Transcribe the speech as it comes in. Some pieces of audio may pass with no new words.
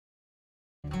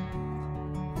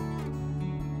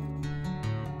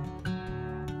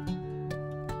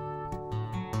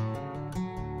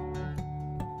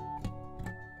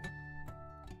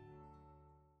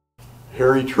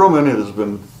Harry Truman, it has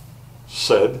been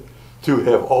said, to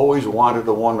have always wanted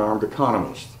a one-armed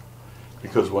economist,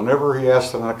 because whenever he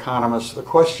asked an economist a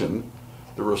question,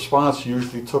 the response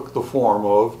usually took the form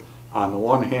of, on the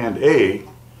one hand, A,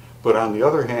 but on the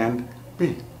other hand,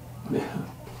 B. There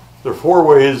are four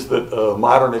ways that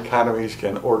modern economies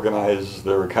can organize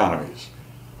their economies.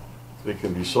 They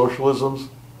can be socialisms,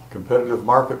 competitive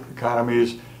market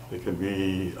economies, they can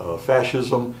be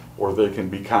fascism, or they can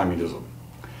be communism.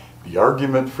 The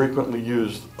argument frequently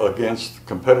used against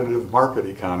competitive market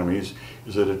economies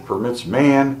is that it permits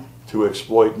man to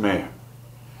exploit man,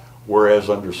 whereas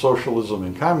under socialism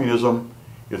and communism,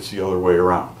 it's the other way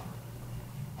around.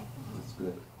 That's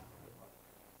good.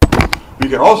 We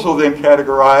can also then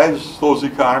categorize those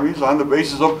economies on the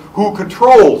basis of who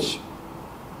controls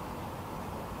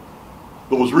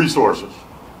those resources.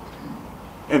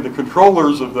 And the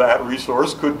controllers of that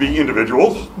resource could be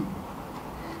individuals,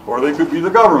 or they could be the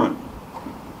government.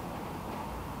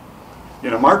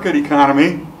 In a market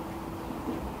economy,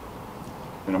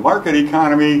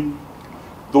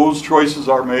 those choices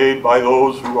are made by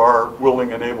those who are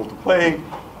willing and able to pay,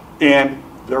 and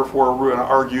therefore we're going to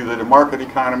argue that a market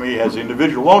economy has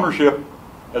individual ownership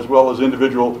as well as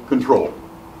individual control.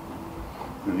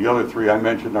 And the other three I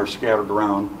mentioned are scattered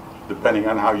around depending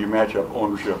on how you match up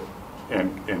ownership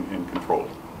and control.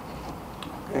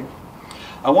 Okay.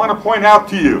 I want to point out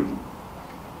to you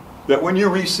that when you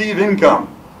receive income,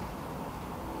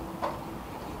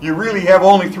 you really have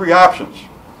only three options.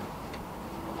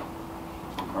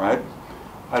 All right?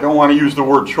 I don't want to use the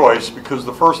word choice because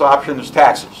the first option is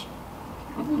taxes.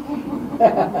 All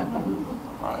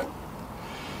right.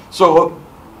 So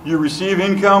you receive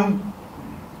income,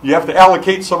 you have to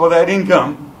allocate some of that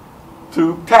income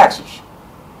to taxes.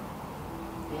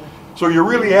 So you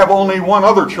really have only one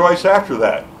other choice after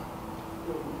that.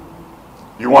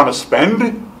 You want to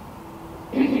spend,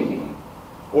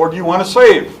 or do you want to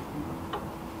save?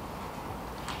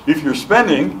 If you're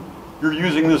spending, you're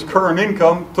using this current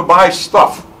income to buy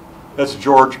stuff. That's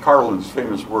George Carlin's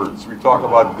famous words. We talk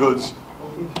about goods,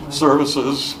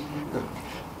 services.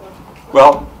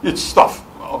 Well, it's stuff,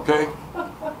 okay?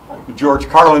 George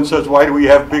Carlin says, why do we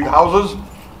have big houses?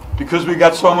 Because we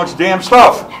got so much damn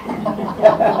stuff.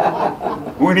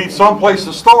 We need some place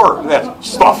to store that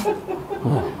stuff.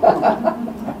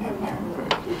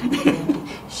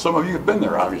 Some of you have been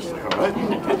there, obviously, all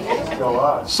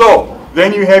right? So,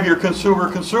 then you have your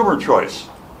consumer choice.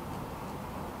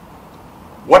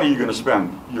 What are you going to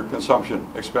spend your consumption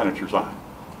expenditures on?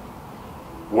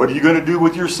 What are you going to do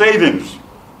with your savings?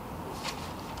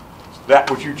 That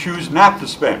which you choose not to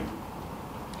spend.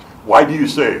 Why do you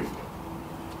save?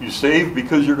 You save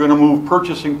because you're going to move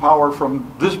purchasing power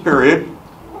from this period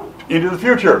into the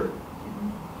future.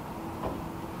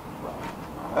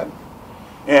 All right?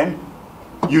 And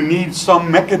you need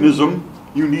some mechanism,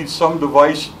 you need some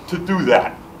device to do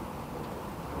that.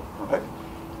 All right?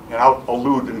 And I'll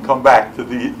allude and come back to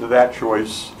that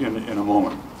choice in a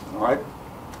moment. All right?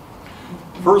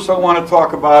 First, I want to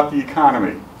talk about the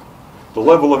economy, the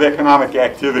level of economic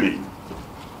activity.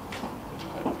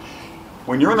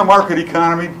 When you're in the market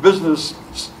economy, business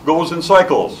goes in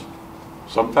cycles.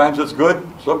 Sometimes it's good,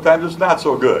 sometimes it's not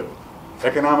so good.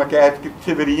 Economic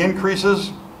activity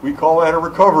increases, we call that a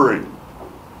recovery.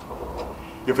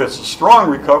 If it's a strong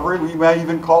recovery, we may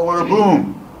even call it a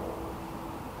boom.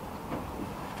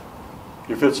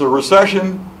 If it's a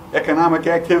recession, economic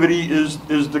activity is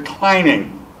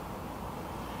declining.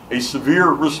 A severe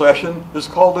recession is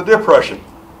called a depression.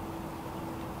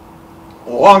 A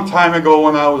long time ago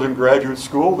when I was in graduate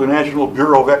school, the National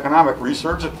Bureau of Economic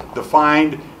Research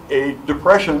defined a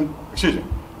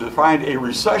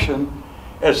recession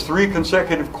as 3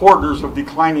 consecutive quarters of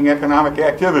declining economic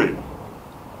activity.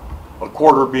 A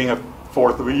quarter being a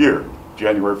fourth of a year.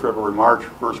 January, February, March,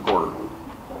 first quarter.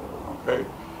 Okay,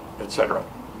 etc.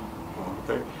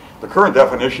 Okay. The current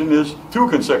definition is 2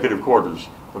 consecutive quarters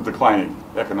of declining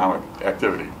economic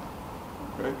activity.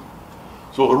 Okay.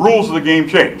 So the rules of the game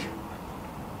change.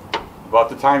 About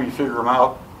the time you figure them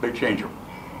out, they change them.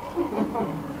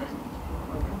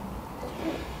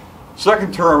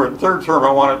 Second term, or third term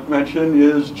I want to mention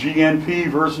is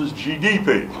GNP versus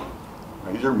GDP.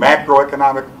 Now, these are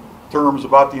macroeconomic terms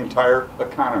about the entire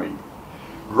economy.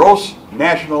 Gross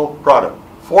national product,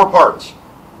 4 parts.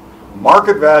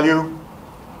 Market value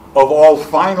of all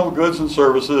final goods and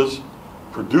services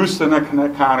produced in an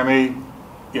economy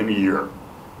in a year.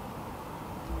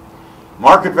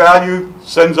 Market value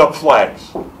sends up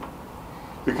flags.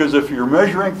 Because if you're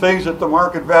measuring things at the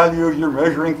market value, you're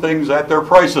measuring things at their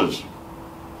prices.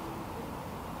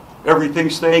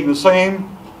 Everything's staying the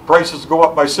same, prices go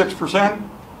up by 6%,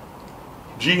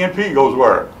 G&P goes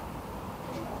where?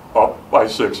 Up by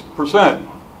 6%.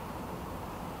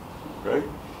 Okay?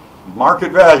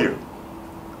 Market value.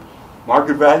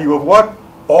 Market value of what?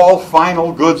 All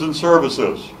final goods and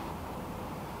services.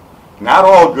 Not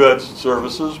all goods and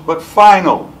services, but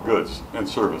final goods and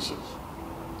services.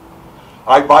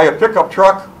 I buy a pickup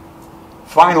truck,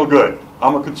 final good.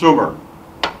 I'm a consumer.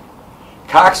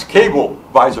 Cox Cable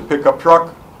buys a pickup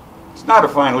truck. It's not a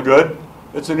final good.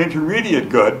 It's an intermediate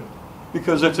good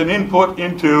because it's an input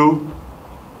into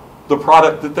the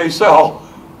product that they sell,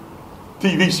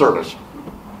 TV service.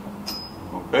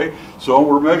 Okay? So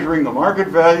we're measuring the market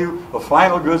value of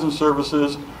final goods and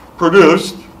services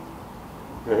produced,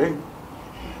 okay,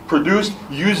 produced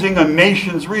using a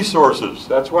nation's resources.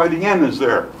 That's why the N is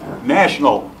there.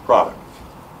 National product.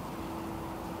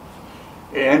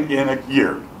 And in a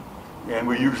year. And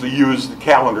we usually use the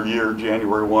calendar year,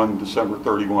 January 1, December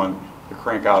 31, to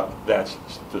crank out that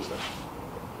statistic.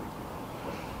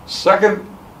 Second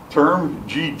term,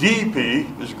 GDP,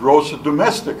 is gross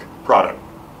domestic product.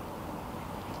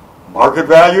 Market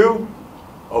value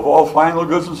of all final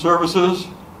goods and services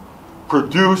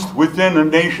produced within a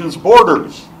nation's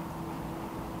borders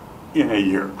in a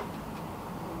year.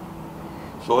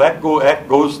 So that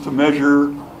goes to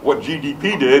measure what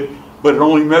GDP did, but it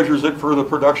only measures it for the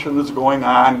production that's going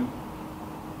on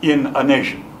in a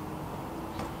nation.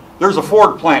 There's a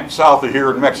Ford plant south of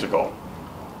here in Mexico.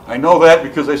 I know that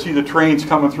because I see the trains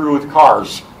coming through with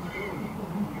cars.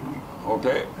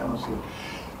 Okay?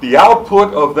 The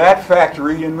output of that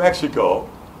factory in Mexico,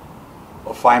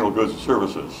 of final goods and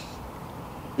services,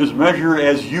 is measured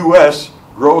as U.S.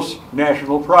 gross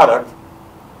national product.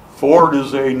 Ford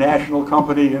is a national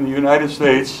company in the United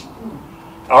States.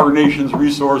 Our nation's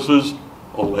resources,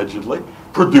 allegedly,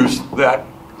 produced that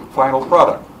final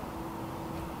product.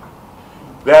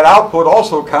 That output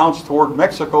also counts toward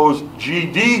Mexico's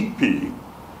GDP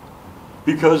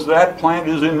because that plant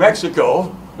is in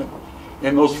Mexico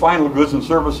and those final goods and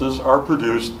services are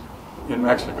produced in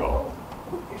Mexico.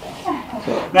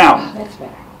 Now,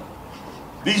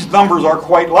 these numbers are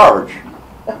quite large.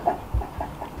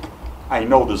 I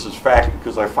know this is fact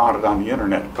because I found it on the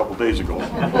internet a couple days ago.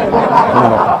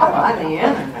 On the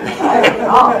internet?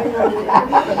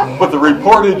 But the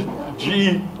reported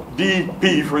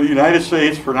GDP for the United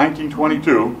States for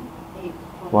 1922.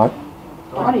 What?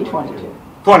 2022.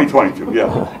 2022, yeah.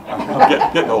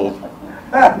 I'm getting old.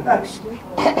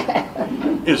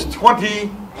 Is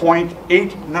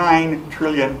 $20.89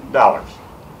 trillion.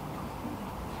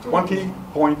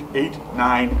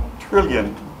 $20.89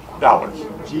 trillion.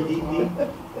 GDP?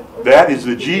 That is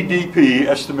the GDP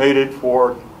estimated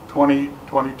for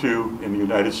 2022 in the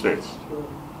United States.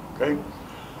 Okay?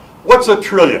 What's a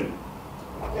trillion?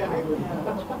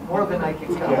 More than I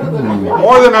can count.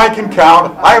 More than I can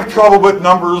count. I have trouble with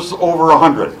numbers over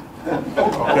 100.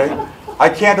 Okay? I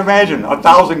can't imagine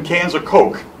 1,000 cans of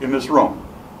Coke in this room.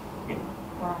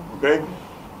 Okay?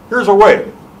 Here's a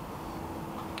way.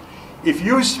 If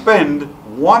you spend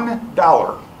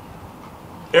 $1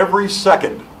 every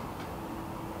second,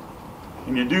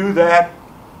 and you do that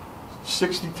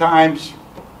 60 times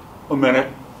a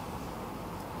minute,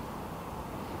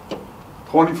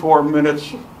 24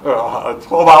 minutes, 12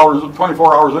 hours,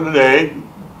 24 hours in a day,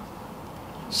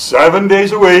 7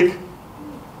 days a week,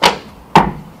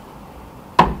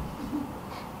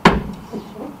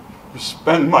 you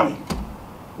spend money.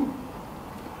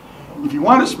 If you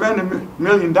want to spend $1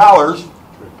 million,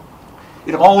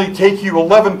 it'll only take you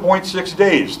 11.6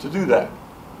 days to do that.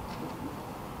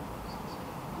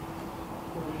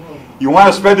 You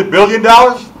want to spend $1 billion?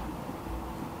 A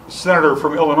senator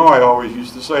from Illinois always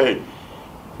used to say,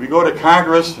 we go to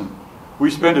Congress and we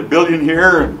spend $1 billion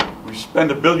here and we spend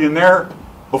 $1 billion there.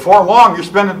 Before long, you're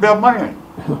spending big money.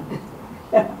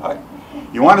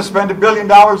 You want to spend $1 billion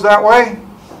that way?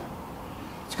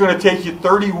 It's going to take you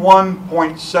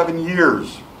 31.7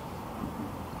 years.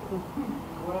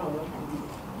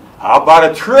 How about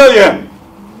 $1 trillion?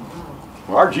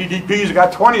 Well, our GDP's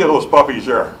got 20 of those puppies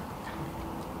there.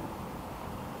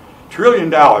 $1 trillion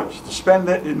to spend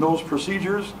it in those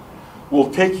procedures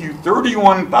will take you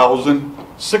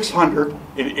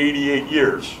 31,688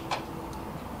 years.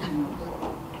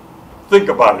 Think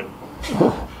about it.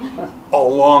 A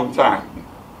long time.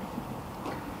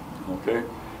 Okay?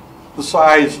 The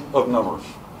size of numbers.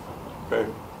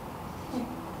 Okay?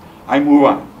 I move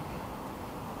on.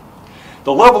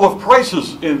 The level of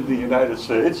prices in the United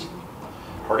States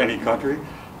or any country,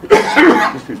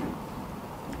 excuse me,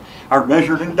 are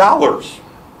measured in dollars.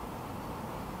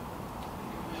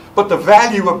 But the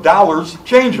value of dollars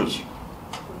changes.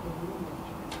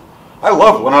 I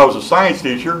loved when I was a science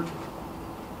teacher.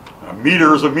 A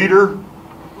meter is a meter,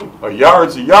 a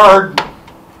yard's a yard,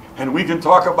 and we can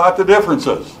talk about the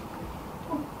differences.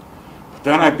 But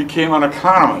then I became an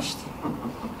economist.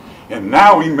 And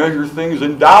now we measure things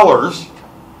in dollars,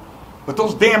 but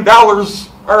those damn dollars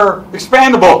are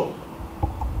expandable.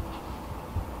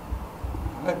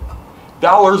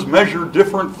 Dollars measure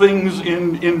different things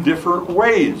in different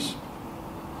ways.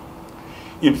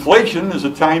 Inflation is a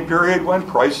time period when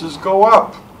prices go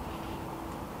up.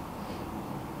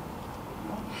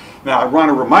 Now, I want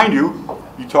to remind you,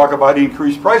 you talk about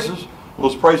increased prices,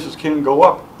 those prices can go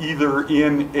up either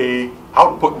in an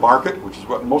output market, which is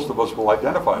what most of us will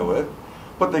identify with,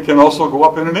 but they can also go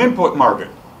up in an input market.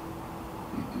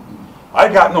 I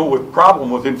got no problem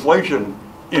with inflation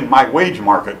in my wage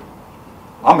market.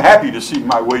 I'm happy to see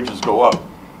my wages go up.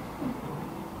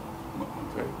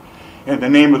 Okay. And the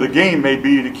name of the game may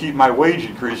be to keep my wage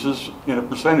increases in a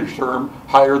percentage term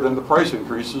higher than the price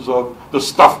increases of the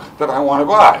stuff that I want to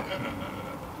buy.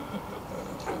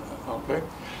 Okay.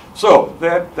 So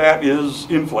that is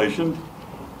inflation.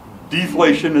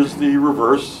 Deflation is the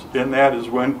reverse, and that is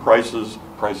when prices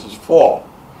fall,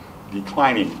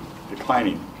 declining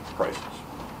prices.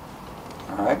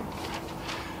 All right.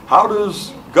 How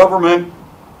does government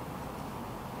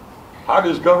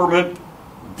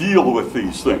deal with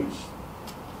these things?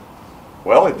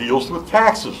 Well, it deals with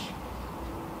taxes.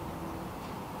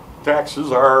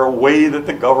 Taxes are a way that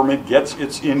the government gets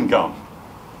its income.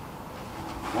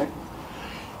 Right?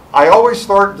 I always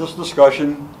start this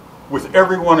discussion with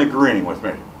everyone agreeing with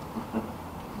me.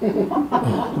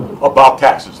 About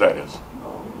taxes, that is.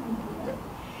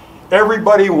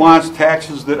 Everybody wants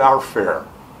taxes that are fair.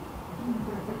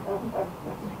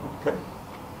 Okay?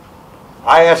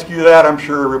 I ask you that, I'm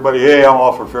sure everybody, hey, I'm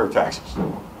all for fair taxes.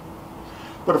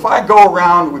 But if I go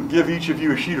around and give each of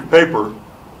you a sheet of paper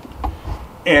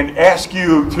and ask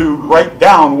you to write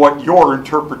down what your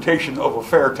interpretation of a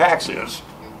fair tax is,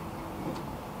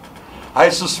 I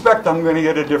suspect I'm going to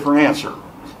get a different answer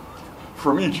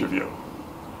from each of you.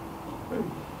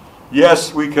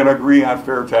 Yes, we can agree on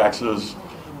fair taxes,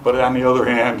 but on the other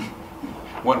hand,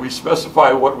 when we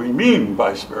specify what we mean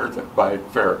by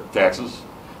fair taxes,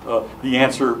 the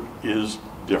answer is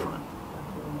different.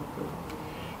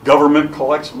 Government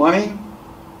collects money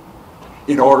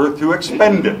in order to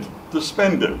expend it, to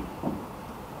spend it.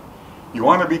 You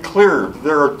want to be clear,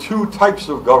 there are two types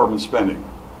of government spending.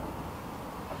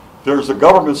 There's the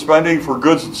government spending for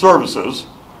goods and services.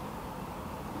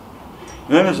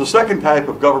 And then there's a second type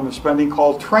of government spending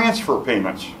called transfer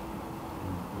payments.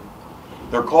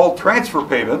 They're called transfer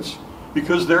payments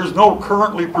because there's no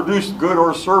currently produced good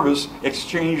or service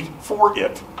exchanged for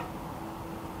it.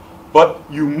 But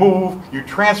you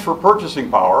transfer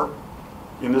purchasing power,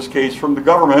 in this case from the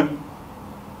government,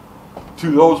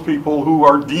 to those people who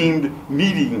are deemed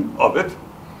needing of it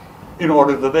in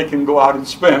order that they can go out and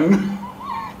spend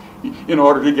in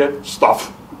order to get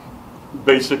stuff,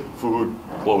 basic food,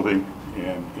 clothing,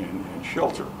 and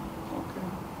shelter.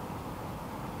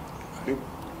 Okay.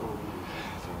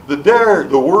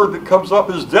 The word that comes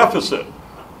up is deficit.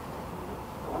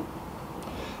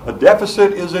 A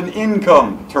deficit is an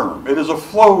income term. It is a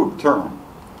flow term.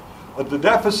 The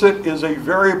deficit is a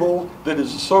variable that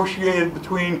is associated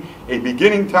between a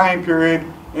beginning time period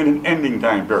and an ending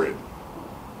time period.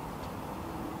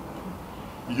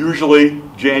 Usually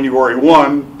January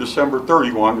 1, December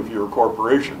 31 if you're a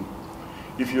corporation.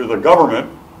 If you're the government,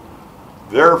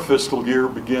 their fiscal year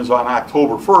begins on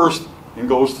October 1st and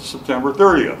goes to September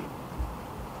 30th.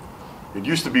 It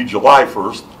used to be July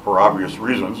 1st for obvious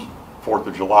reasons, 4th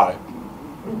of July.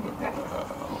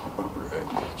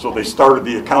 So they started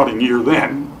the accounting year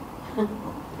then.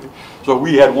 So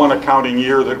we had one accounting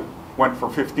year that went for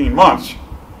 15 months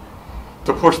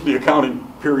to push the accounting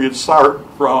period start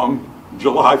from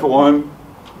July 1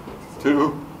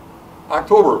 to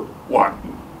October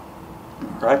 1.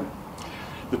 Right?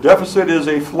 The deficit is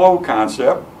a flow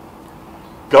concept.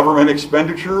 Government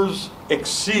expenditures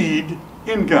exceed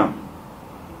income.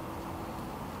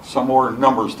 Some more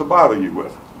numbers to bother you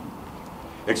with.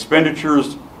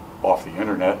 Expenditures off the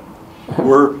internet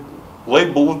were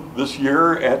labeled this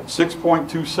year at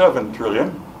 6.27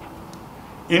 trillion.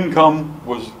 Income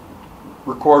was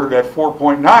recorded at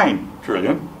 4.9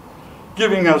 trillion,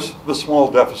 giving us the small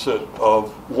deficit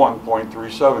of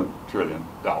 $1.37 trillion,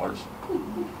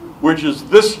 which is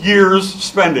this year's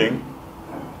spending,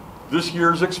 this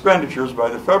year's expenditures by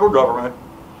the federal government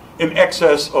in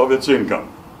excess of its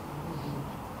income.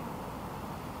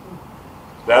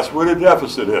 That's what a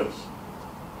deficit is.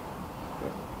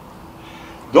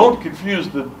 Don't confuse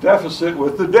the deficit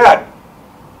with the debt.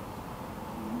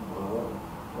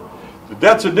 The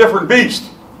debt's a different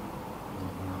beast.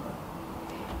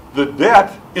 The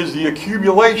debt is the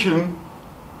accumulation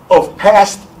of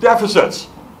past deficits.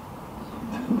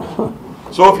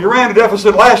 So if you ran a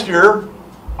deficit last year,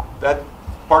 that's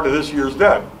part of this year's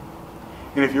debt.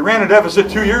 And if you ran a deficit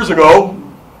 2 years ago,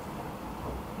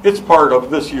 it's part of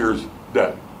this year's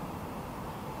debt.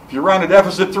 If you ran a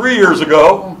deficit 3 years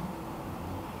ago,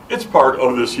 it's part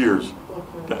of this year's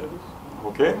debt.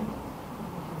 Okay?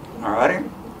 All righty?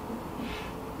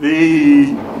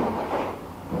 The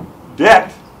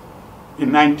debt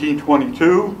in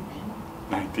 1922,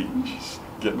 geez,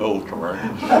 getting old,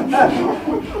 Komarek.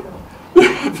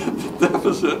 The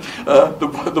deficit,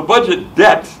 the budget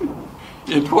debt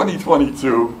in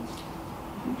 2022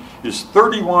 is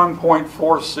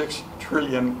 $31.46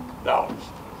 trillion.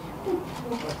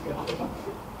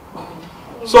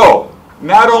 So,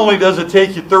 not only does it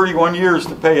take you 31 years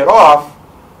to pay it off,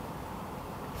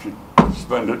 if you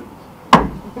spend it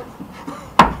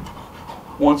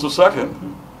once a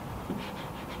second,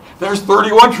 there's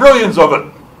 31 trillions of it.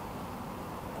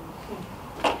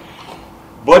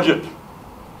 Budget.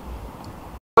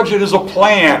 Budget is a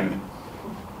plan.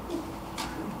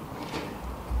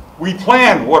 We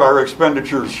plan what our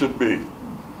expenditures should be.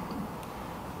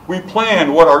 We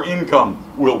plan what our income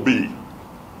will be.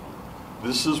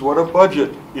 This is what a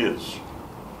budget is.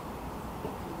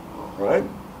 Right?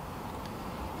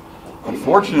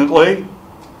 Unfortunately,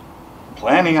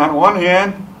 planning on one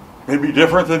hand may be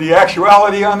different than the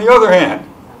actuality on the other hand.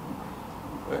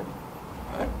 Okay?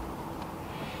 Right?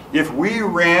 If we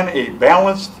ran a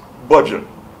balanced budget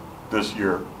this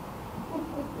year,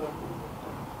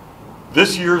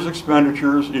 this year's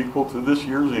expenditures equal to this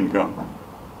year's income,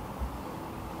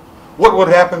 what would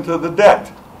happen to the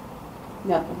debt?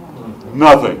 Nothing.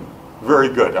 Nothing. Very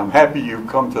good. I'm happy you've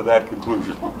come to that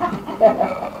conclusion.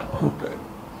 Okay.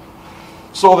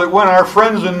 So that when our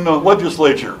friends in the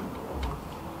legislature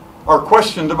are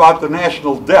questioned about the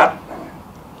national debt,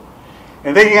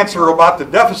 and they answer about the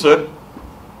deficit,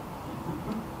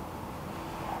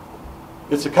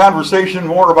 it's a conversation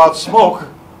more about smoke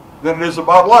than it is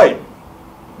about light.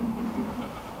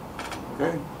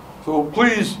 Okay? So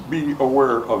please be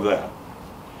aware of that.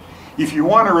 If you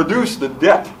want to reduce the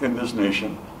debt in this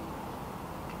nation,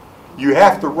 you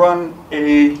have to run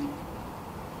an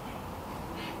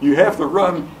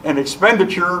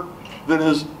expenditure that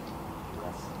is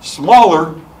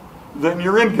smaller than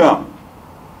your income.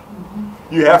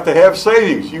 You have to have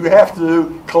savings. You have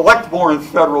to collect more in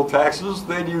federal taxes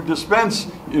than you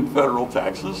dispense in federal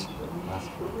taxes.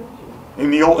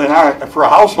 For a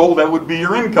household, that would be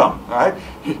your income, right?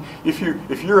 If you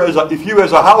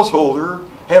as a householder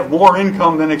have more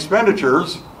income than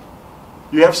expenditures,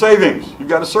 you have savings. You've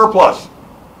got a surplus.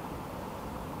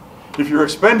 If you're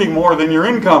expending more than your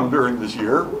income during this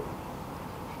year,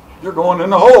 you're going in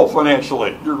the hole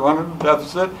financially. You're running a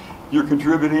deficit. You're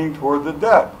contributing toward the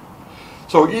debt.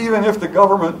 So even if the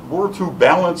government were to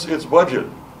balance its budget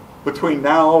between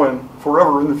now and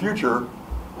forever in the future,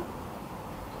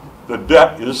 the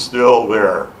debt is still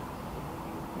there.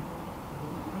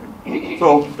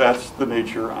 So that's the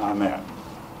nature on that.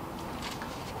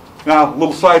 Now, a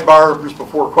little sidebar just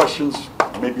before questions.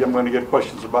 Maybe I'm going to get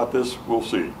questions about this. We'll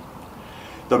see.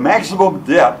 The maximum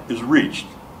debt is reached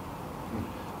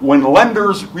when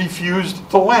lenders refused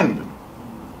to lend.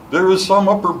 There is some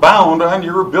upper bound on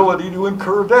your ability to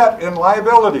incur debt and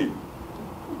liability.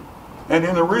 And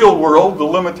in the real world, the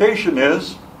limitation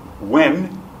is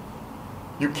when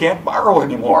you can't borrow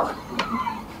anymore.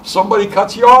 Somebody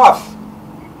cuts you off.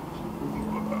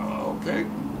 Okay,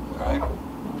 right.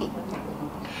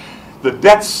 The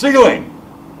debt ceiling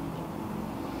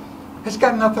has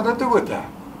got nothing to do with that.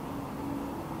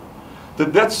 The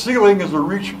debt ceiling is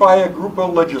reached by a group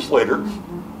of legislators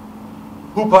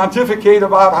who pontificate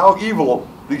about how evil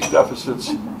these deficits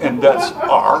and debts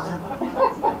are,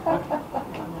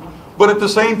 but at the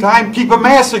same time keep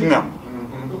amassing them.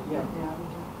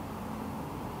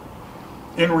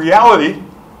 In reality,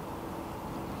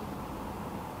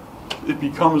 it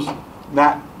becomes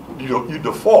not, you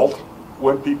default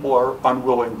when people are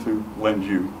unwilling to lend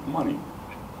you money.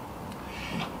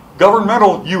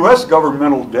 U.S.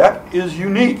 governmental debt is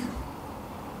unique.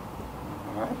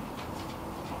 All right?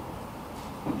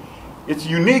 It's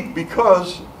unique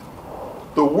because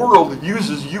the world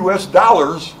uses U.S.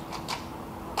 dollars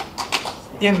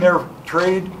in their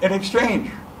trade and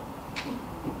exchange.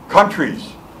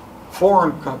 Countries,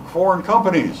 foreign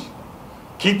companies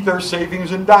keep their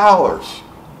savings in dollars.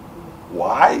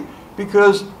 Why?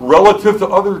 Because relative to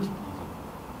other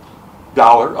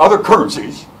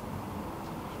currencies,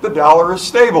 the dollar is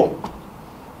stable.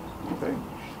 Okay?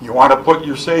 You want to put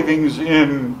your savings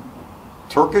in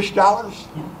Turkish dollars,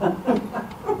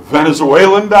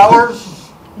 Venezuelan dollars,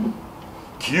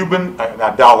 Cuban,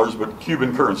 not dollars, but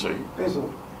Cuban currency.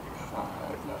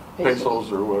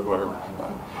 Pesos or whatever.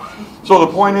 So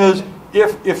the point is,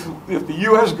 if the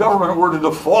U.S. government were to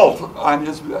default on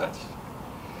its debts,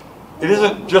 it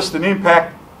isn't just an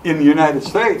impact in the United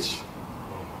States,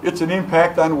 it's an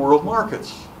impact on world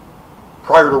markets.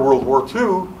 Prior to World War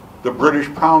II, the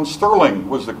British pound sterling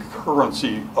was the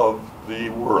currency of the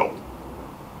world.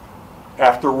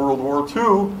 After World War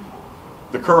II,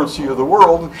 the currency of the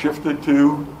world shifted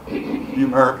to the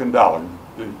American dollar,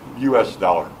 the U.S.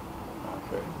 dollar.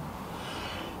 Okay.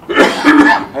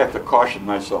 I have to caution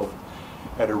myself.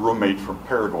 I had a roommate from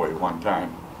Paraguay one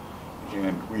time,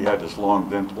 and we had this long,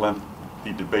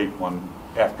 lengthy debate one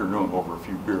afternoon over a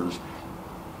few beers.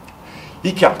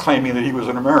 He kept claiming that he was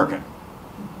an American.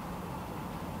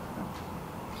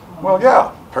 Well,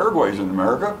 yeah, Paraguay's in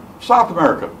America, South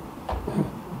America.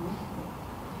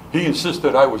 He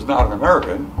insisted I was not an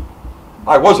American.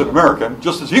 I was an American,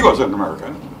 just as he was an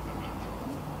American.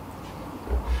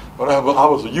 But I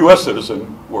was a U.S. citizen,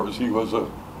 whereas he was a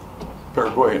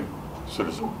Paraguayan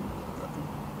citizen.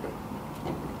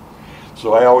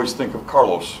 So I always think of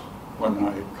Carlos when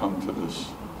I come to this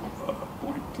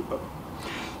point.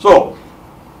 So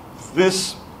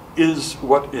this is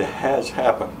what has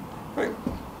happened. Right?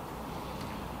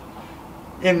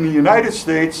 In the United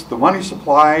States, the money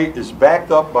supply is backed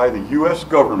up by the U.S.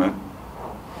 government,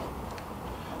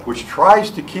 which tries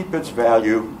to keep its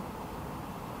value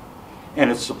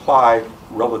and its supply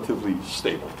relatively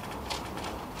stable.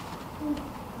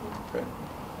 Okay.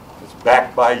 It's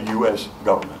backed by U.S.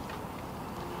 government.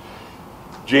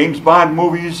 James Bond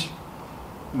movies,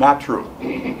 not true.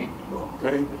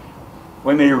 Okay?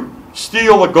 When they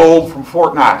steal the gold from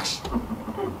Fort Knox,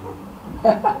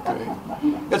 okay,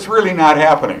 it's really not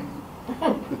happening.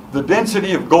 The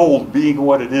density of gold being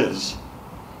what it is,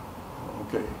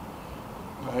 okay,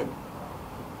 right?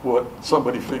 What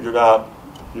somebody figured out,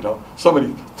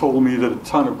 somebody told me that a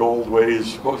ton of gold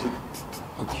weighs, what was it?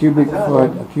 A cubic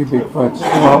foot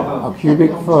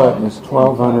is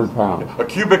 1,200 pounds. A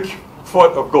cubic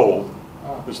foot of gold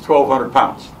is 1,200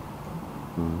 pounds.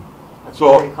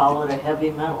 So we call it a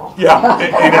heavy metal. Yeah,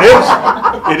 and it is.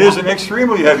 It is an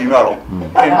extremely heavy metal,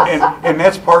 and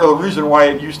that's part of the reason why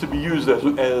it used to be used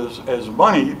as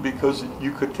money, because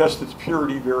you could test its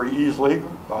purity very easily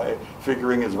by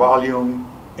figuring its volume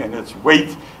and its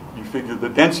weight. You figured the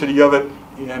density of it,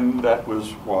 and that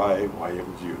was why it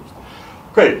was used.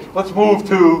 Okay, let's move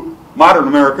to modern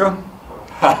America,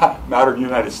 modern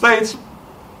United States.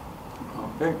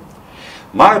 Okay.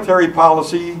 Monetary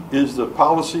policy is the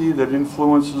policy that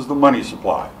influences the money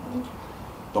supply.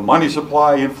 The money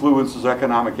supply influences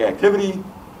economic activity,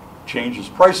 changes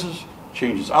prices,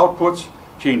 changes outputs,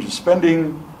 changes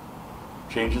spending,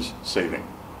 changes saving.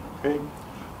 Okay?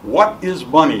 What is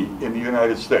money in the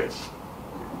United States?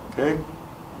 Okay?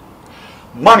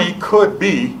 Money could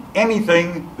be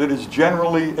anything that is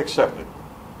generally accepted.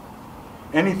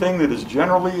 Anything that is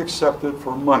generally accepted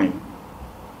for money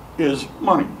is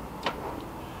money.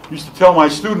 I used to tell my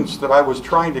students that I was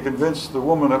trying to convince the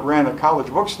woman that ran a college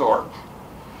bookstore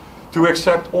to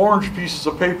accept orange pieces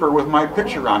of paper with my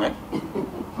picture on it.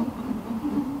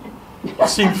 It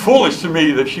seemed foolish to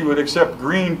me that she would accept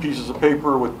green pieces of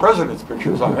paper with presidents'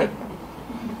 pictures on it.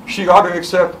 She ought to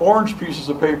accept orange pieces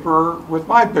of paper with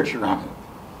my picture on it.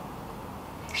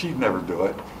 She'd never do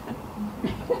it.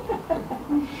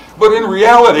 But in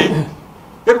reality,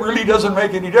 it really doesn't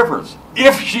make any difference.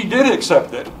 If she did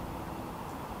accept it,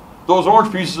 those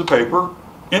orange pieces of paper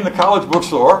in the college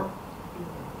bookstore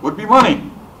would be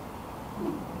money.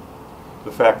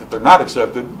 The fact that they're not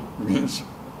accepted means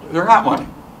they're not money.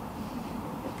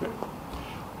 Okay.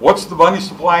 What's the money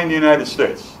supply in the United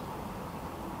States?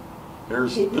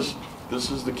 Here's this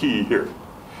is the key here.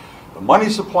 The money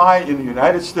supply in the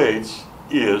United States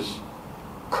is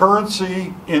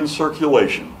currency in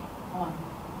circulation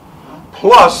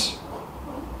plus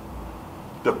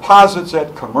deposits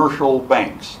at commercial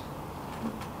banks.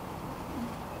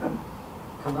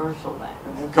 Commercial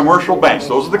banks. Commercial banks.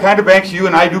 Those are the kind of banks you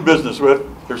and I do business with.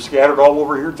 They're scattered all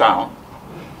over your town.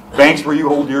 Banks where you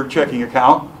hold your checking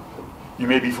account. You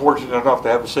may be fortunate enough to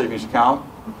have a savings account.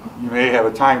 You may have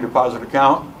a time deposit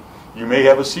account. You may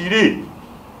have a CD.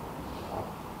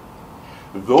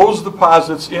 Those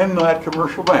deposits in that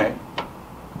commercial bank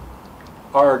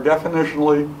are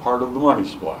definitionally part of the money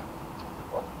supply.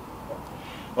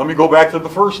 Let me go back to the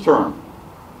first term.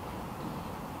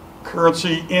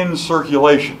 currency in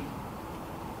circulation.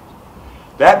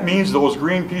 That means those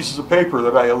green pieces of paper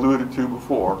that I alluded to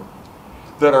before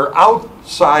that are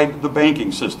outside the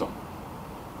banking system.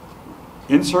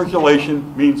 In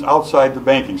circulation means outside the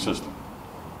banking system.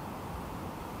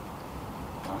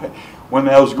 Okay. When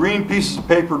those green pieces of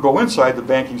paper go inside the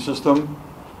banking system,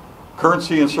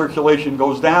 currency in circulation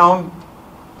goes down,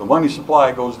 the money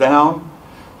supply goes down.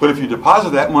 But if you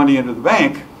deposit that money into the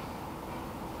bank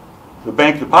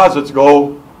deposits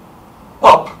go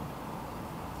up.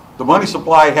 The money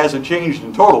supply hasn't changed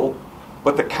in total,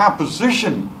 but the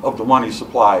composition of the money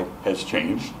supply has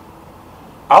changed.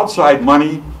 Outside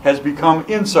money has become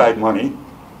inside money.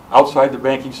 Outside the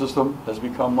banking system has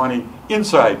become money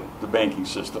inside the banking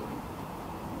system.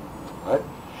 Right?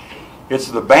 It's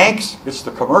the banks, it's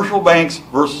the commercial banks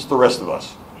versus the rest of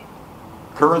us.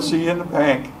 Currency in the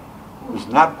bank is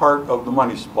not part of the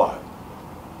money supply.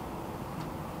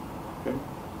 Okay?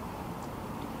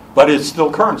 But it's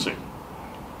still currency.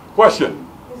 Question?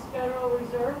 Is Federal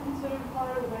Reserve considered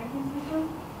part of the banking system?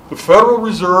 The Federal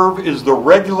Reserve is the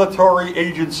regulatory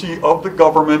agency of the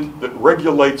government that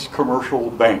regulates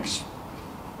commercial banks.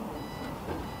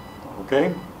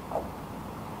 Okay?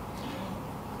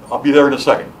 I'll be there in a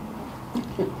second.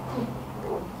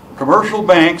 Commercial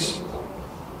banks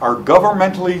are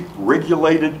governmentally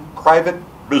regulated private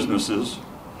businesses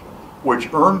which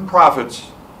earn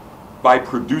profits by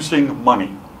producing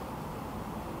money.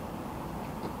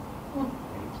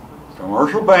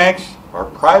 Commercial banks are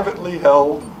privately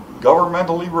held,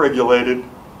 governmentally regulated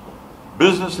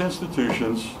business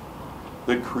institutions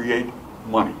that create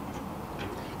money.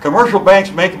 Commercial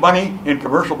banks make money, and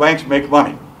commercial banks make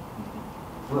money.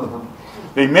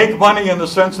 They make money in the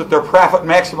sense that they're profit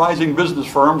maximizing business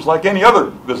firms like any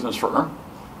other business firm.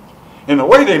 And the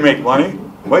way they make money,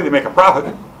 the way they make a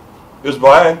profit, is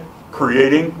by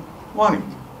creating money.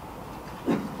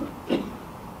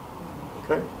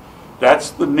 Okay?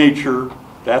 That's the nature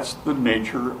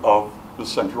of the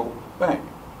central bank.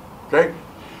 Okay?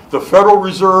 The Federal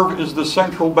Reserve is the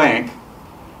central bank.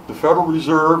 The Federal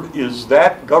Reserve is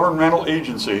that governmental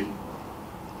agency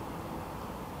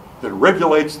that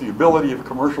regulates the ability of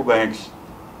commercial banks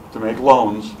to make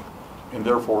loans and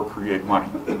therefore create money.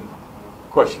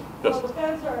 Question? Yes? Well,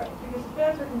 because the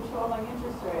feds are controlling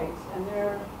interest rates and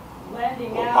they're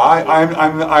lending out.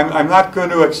 I'm not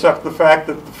going to accept the fact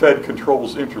that the Fed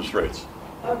controls interest rates.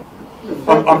 Okay.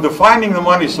 I'm defining the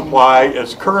money supply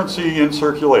as currency in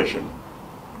circulation.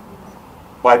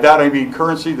 By that I mean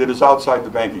currency that is outside the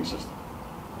banking system.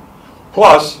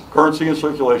 Plus currency in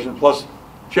circulation, plus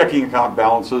checking account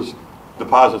balances,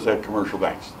 deposits at commercial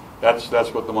banks.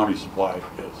 That's what the money supply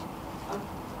is.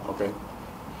 Okay?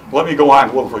 Let me go on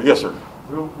a little further. Yes, sir.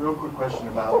 Real quick question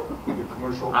about the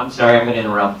commercial. I'm sorry, I'm going to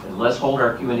interrupt. Let's hold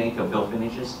our Q&A until Bill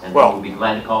finishes, and then we'll be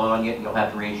glad to call it on you. You'll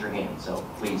have to raise your hand, so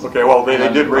please. Okay, well, they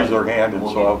did raise their hand, and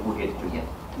we'll get to you.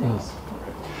 Thanks.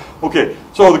 Okay,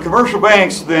 so the commercial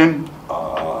banks then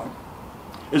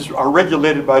are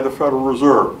regulated by the Federal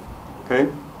Reserve. Okay?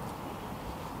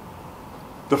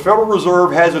 The Federal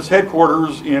Reserve has its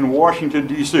headquarters in Washington,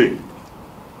 D.C.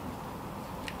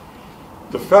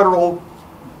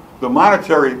 The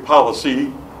monetary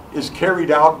policy is carried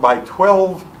out by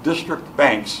 12 district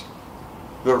banks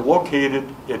that are located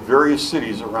at various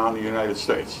cities around the United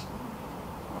States.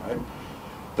 All right?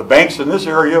 The banks in this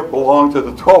area belong to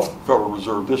the 12th Federal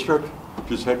Reserve District,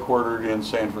 which is headquartered in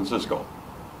San Francisco.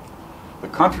 The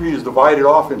country is divided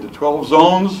off into 12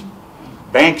 zones.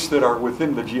 Banks that are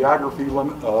within the geography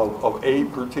limit of a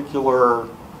particular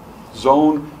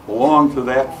zone belong to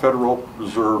that Federal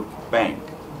Reserve Bank.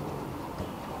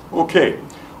 Okay,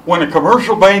 when a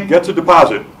commercial bank gets a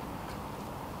deposit,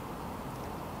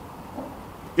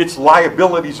 its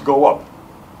liabilities go up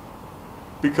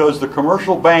because the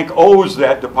commercial bank owes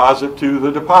that deposit to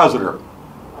the depositor.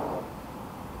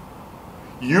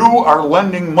 You are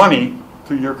lending money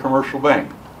to your commercial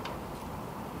bank.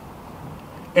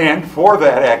 And for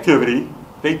that activity,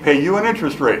 they pay you an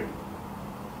interest rate.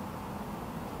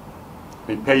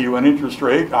 They pay you an interest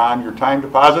rate on your time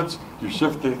deposits, your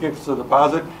certificates of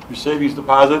deposit, your savings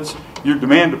deposits, your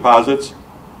demand deposits.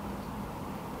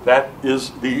 That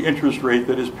is the interest rate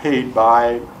that is paid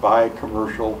by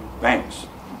commercial banks.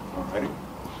 Alrighty.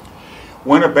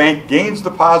 When a bank gains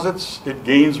deposits, it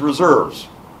gains reserves.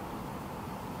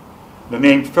 The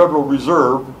name Federal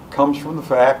Reserve comes from the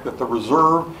fact that the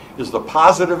reserve is the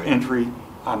positive entry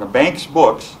on the bank's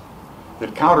books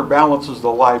that counterbalances the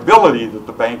liability that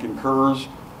the bank incurs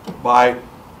by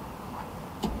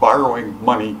borrowing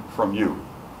money from you.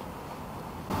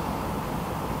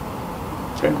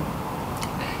 Okay?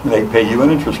 They pay you an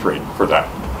interest rate for that.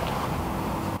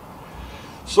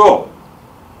 So,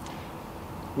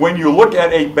 when you look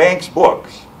at a bank's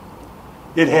books,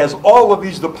 it has all of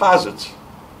these deposits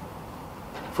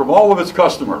from all of its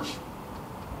customers.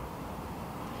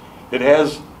 It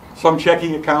has some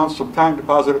checking accounts, some time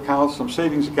deposit accounts, some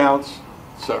savings accounts,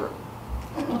 etc.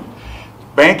 The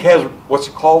bank has what's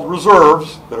called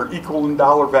reserves that are equal in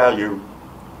dollar value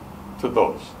to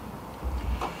those.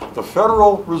 The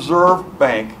Federal Reserve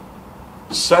Bank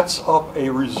sets up a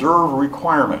reserve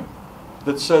requirement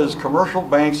that says commercial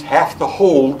banks have to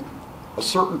hold a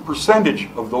certain percentage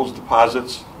of those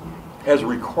deposits as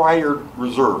required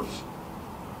reserves.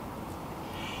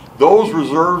 Those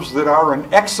reserves that are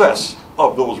in excess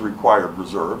of those required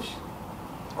reserves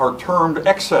are termed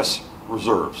excess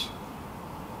reserves.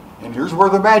 And here's where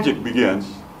the magic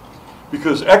begins,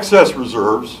 because excess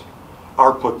reserves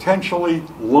are potentially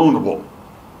loanable.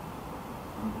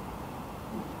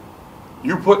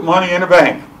 You put money in a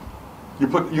bank.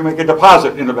 You make a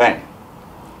deposit in a bank.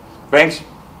 Banks'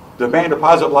 demand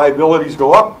deposit liabilities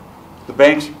go up. The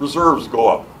bank's reserves go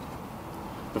up.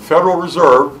 The Federal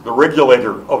Reserve, the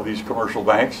regulator of these commercial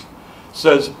banks,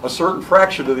 says a certain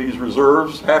fraction of these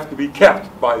reserves have to be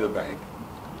kept by the bank.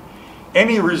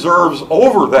 Any reserves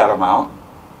over that amount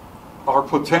are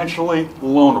potentially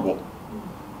loanable.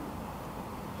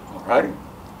 All right?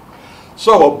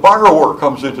 So a borrower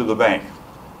comes into the bank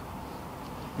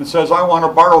and says, I want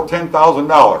to borrow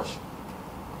 $10,000.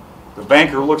 The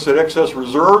banker looks at excess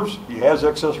reserves. He has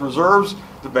excess reserves.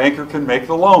 The banker can make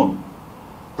the loan,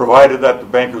 provided that the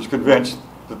banker is convinced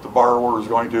that the borrower is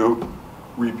going to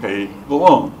repay the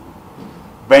loan.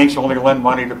 Banks only lend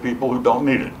money to people who don't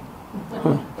need it.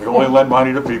 They only lend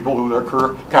money to people who they're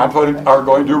confident are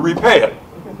going to repay it.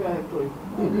 Exactly.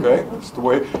 Okay, that's the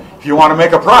way. If you want to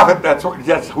make a profit, that's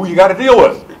who you got to deal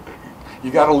with. You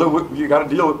got to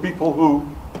deal with people who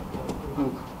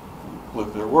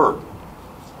live their word.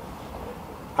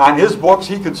 On his books,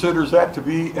 he considers that to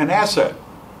be an asset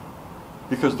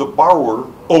because the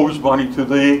borrower owes money to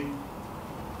the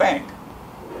bank.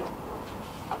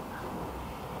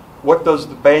 What does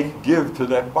the bank give to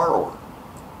that borrower?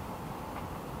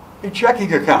 A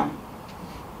checking account.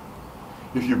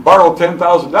 If you borrow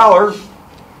 $10,000,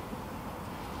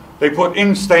 they put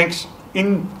instains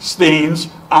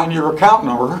on your account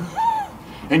number,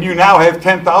 and you now have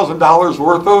 $10,000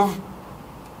 worth of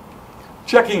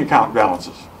checking account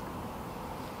balances.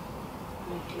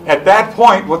 At that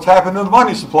point, what's happened to the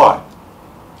money supply?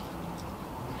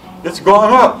 It's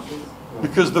gone up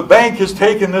because the bank has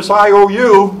taken this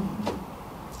IOU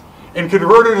and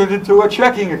converted it into a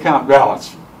checking account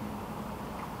balance.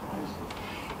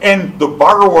 And the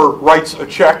borrower writes a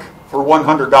check for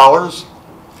 $100.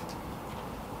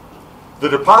 The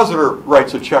depositor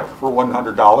writes a check for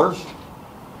 $100.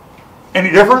 Any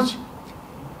difference?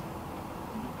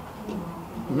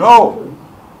 No.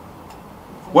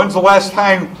 When's the last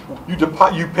time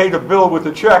you paid a bill with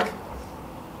a check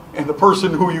and the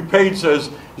person who you paid says,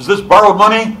 is this borrowed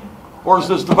money or is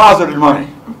this deposited money?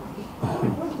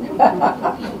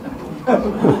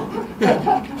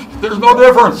 There's no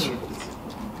difference.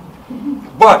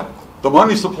 But the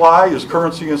money supply is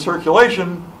currency in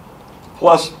circulation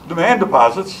plus demand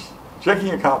deposits,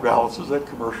 checking account balances at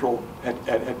commercial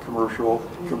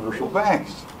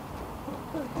banks.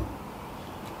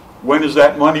 When is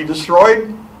that money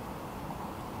destroyed?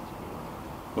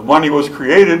 The money was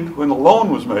created when the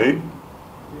loan was made.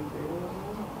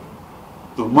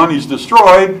 The money's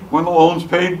destroyed when the loan's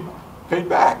paid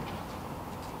back.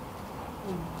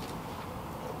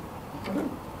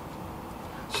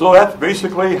 So that's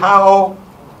basically how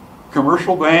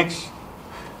commercial banks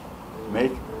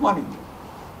make money.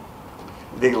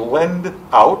 They lend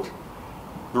out.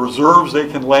 The reserves they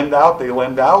can lend out, they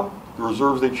lend out. The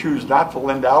reserves they choose not to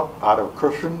lend out of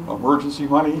cushion, emergency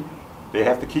money, they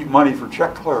have to keep money for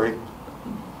check clearing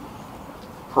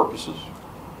purposes.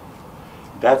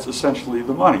 That's essentially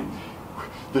the money.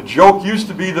 The joke used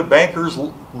to be the banker's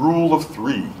rule of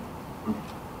three.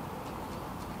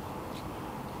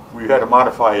 We had to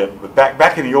modify it, but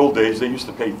back in the old days, they used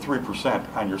to pay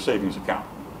 3% on your savings account.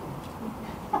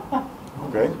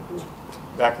 Okay?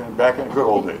 Back in the good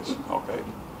old days. Okay.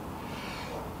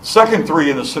 Second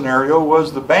three in the scenario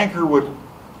was the banker would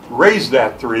raise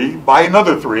that 3 by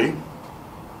another 3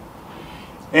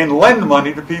 and lend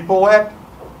money to people at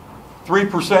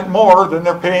 3% more than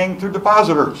they're paying to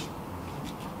depositors.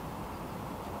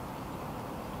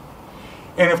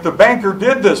 And if the banker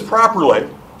did this properly,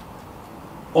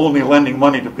 only lending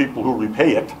money to people who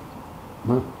repay it,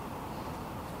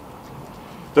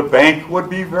 the bank would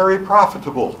be very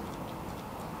profitable.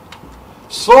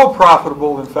 So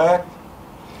profitable, in fact,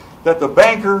 that the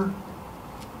banker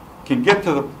can get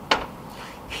to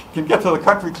the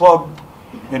country club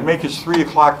and make his 3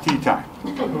 o'clock tea time.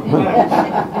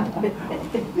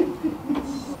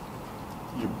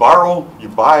 You borrow, you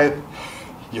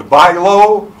buy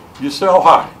low, you sell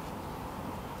high.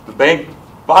 The bank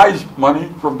buys money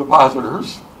from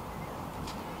depositors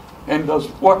and does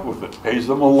what with it? Pays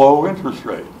them a low interest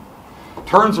rate.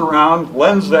 Turns around,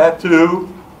 lends that to,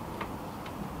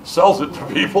 sells it to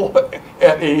people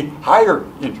at a higher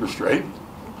interest rate.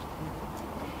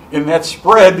 In that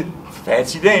spread,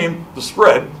 fancy name, the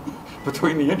spread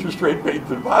between the interest rate paid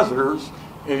to depositors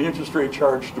and the interest rate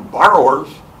charged to borrowers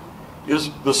is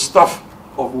the stuff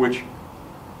of which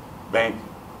bank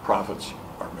profits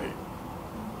are made.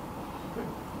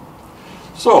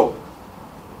 So,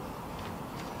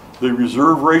 the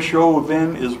reserve ratio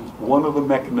then is one of the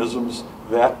mechanisms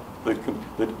that the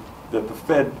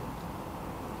Fed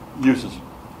uses.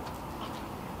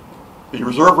 The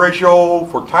reserve ratio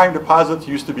for time deposits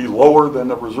used to be lower than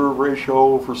the reserve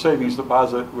ratio for savings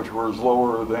deposit, which was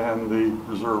lower than the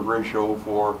reserve ratio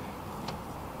for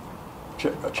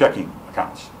checking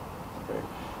accounts. Okay.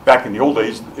 Back in the old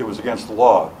days, it was against the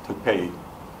law to pay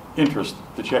interest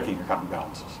to checking account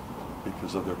balances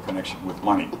because of their connection with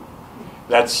money.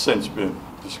 That's since been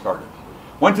discarded.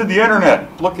 Went to the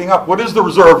internet, looking up what is the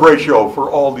reserve ratio for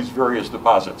all these various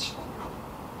deposits.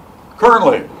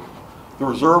 Currently, the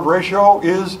reserve ratio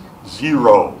is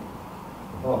 0.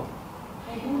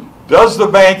 Does the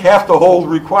bank have to hold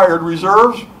required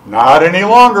reserves? Not any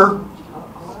longer.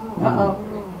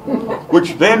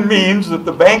 Which then means that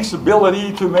the bank's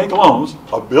ability to make loans,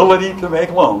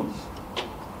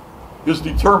 is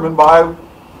determined by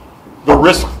the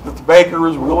risk that the banker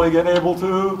is willing and able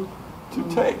to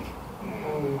take.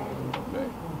 Okay.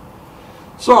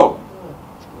 So,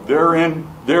 therein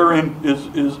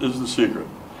is the secret.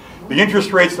 The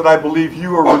interest rates that I believe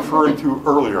you are referring to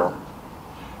earlier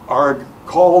are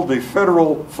called the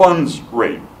federal funds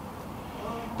rate.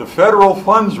 The federal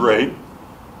funds rate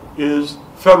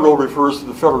federal refers to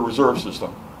the Federal Reserve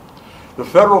System. The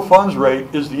federal funds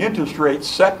rate is the interest rate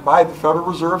set by the Federal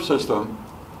Reserve System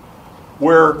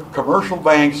where commercial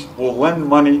banks will lend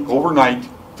money overnight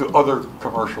to other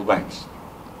commercial banks.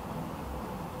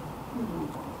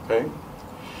 Okay?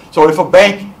 So if a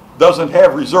bank doesn't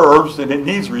have reserves and it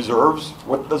needs reserves,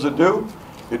 what does it do?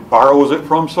 It borrows it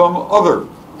from some other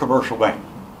commercial bank.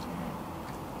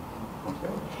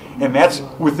 Okay? And that's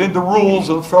within the rules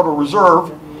of the Federal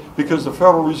Reserve, because the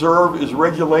Federal Reserve is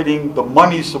regulating the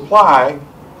money supply,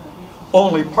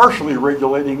 only partially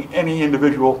regulating any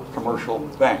individual commercial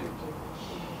bank.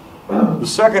 The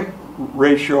second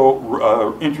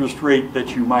ratio interest rate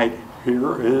that you might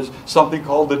hear is something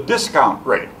called the discount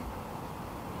rate.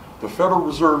 The Federal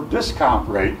Reserve discount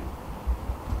rate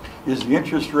is the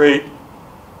interest rate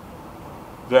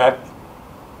that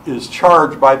is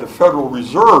charged by the Federal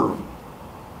Reserve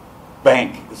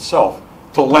Bank itself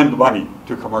to lend money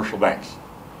to commercial banks.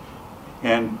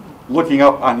 And looking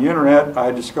up on the internet,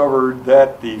 I discovered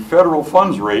that the federal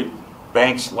funds rate,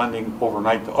 banks lending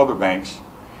overnight to other banks,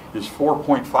 is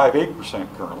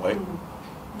 4.58% currently.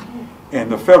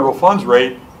 And the federal funds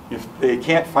rate, if they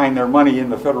can't find their money in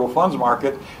the federal funds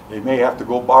market, they may have to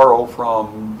go borrow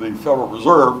from the Federal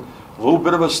Reserve. A little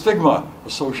bit of a stigma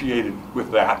associated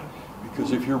with that,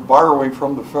 because if you're borrowing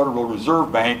from the Federal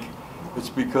Reserve Bank, it's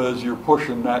because you're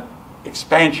pushing that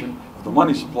expansion of the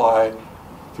money supply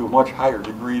to a much higher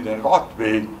degree than it ought to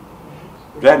be.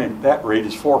 That rate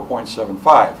is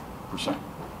 4.75%.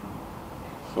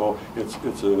 So it's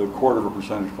a quarter of a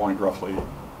percentage point roughly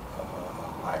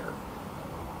higher.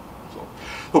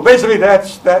 So basically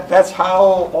that's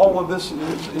how all of this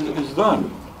is done.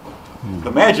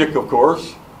 The magic, of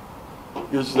course,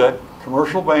 is that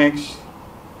commercial banks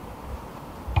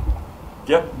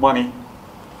get money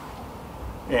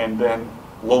and then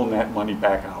loan that money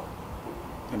back out.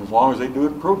 And as long as they do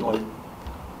it prudently,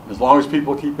 as long as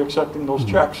people keep accepting those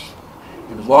checks,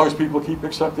 and as long as people keep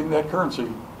accepting that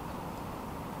currency,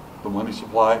 the money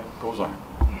supply goes on.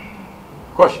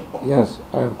 Question, Paul? Yes,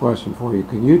 I have a question for you.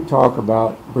 Can you talk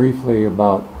briefly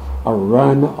about a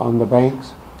run on the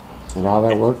banks and how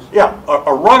that works? Yeah,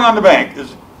 a run on the bank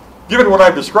is, given what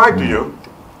I've described to you,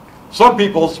 some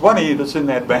people's money that's in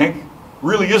that bank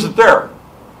really isn't there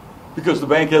because the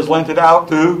bank has lent it out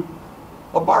to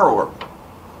a borrower.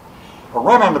 A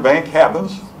run on the bank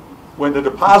happens when the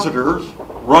depositors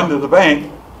run to the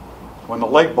bank, when the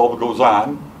light bulb goes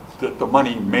on, that the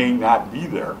money may not be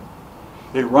there.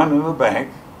 They run into the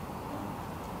bank,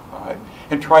 all right,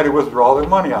 and try to withdraw their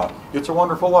money out. It's a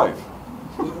wonderful life.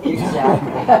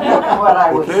 Exactly. What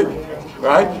I was Okay? saying.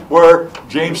 right? Where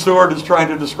James Stewart is trying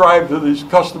to describe to these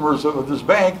customers of this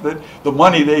bank that the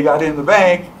money they got in the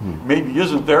bank maybe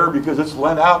isn't there because it's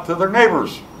lent out to their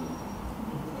neighbors.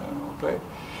 Okay.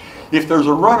 If there's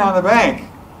a run on the bank,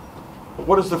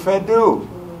 what does the Fed do?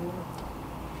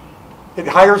 It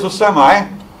hires a semi,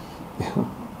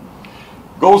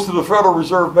 goes to the Federal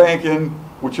Reserve Bank in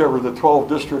whichever the 12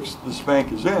 districts this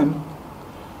bank is in,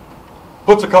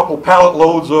 puts a couple pallet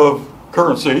loads of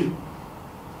currency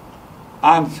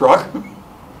on the truck,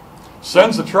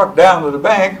 sends the truck down to the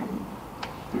bank,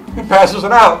 and passes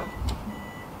it out.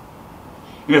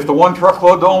 And if the one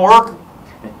truckload don't work,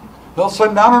 they'll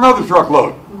send down another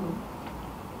truckload.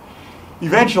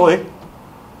 Eventually,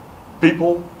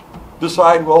 people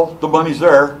decide, well, the money's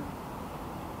there.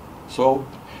 So,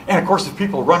 and of course, if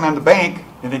people run on the bank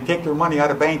and they take their money out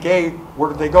of Bank A,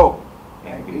 where do they go?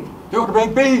 Bank B. They go to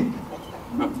Bank B.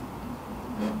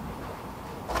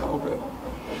 Okay.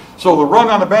 So the run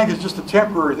on a bank is just a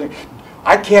temporary thing.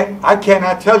 I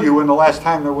cannot tell you when the last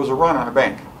time there was a run on a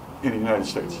bank in the United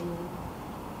States.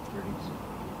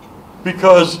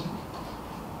 Because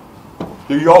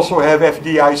you also have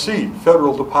FDIC,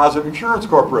 Federal Deposit Insurance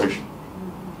Corporation.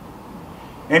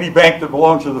 Any bank that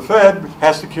belongs to the Fed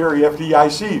has to carry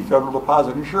FDIC, Federal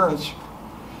Deposit Insurance.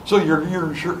 So your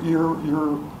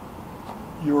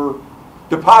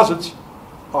deposits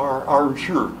are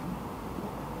insured.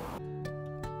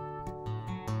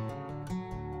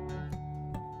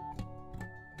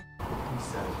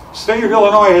 State of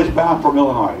Illinois has, I'm from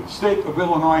Illinois. State of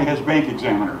Illinois has bank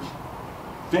examiners.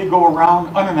 They go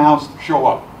around unannounced, show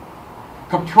up.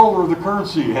 Comptroller of the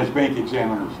currency has bank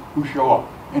examiners who show up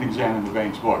and examine the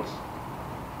bank's books.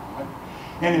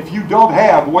 And if you don't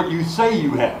have what you say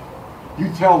you have, you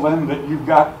tell them that you've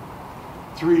got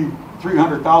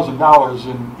 $300,000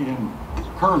 in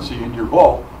currency in your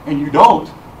vault, and you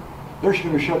don't, they're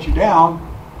going to shut you down,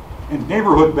 and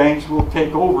neighborhood banks will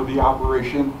take over the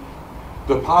operation,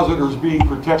 depositors being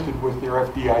protected with their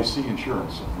FDIC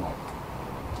insurance.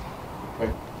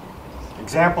 Okay.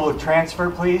 Example of transfer,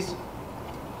 please.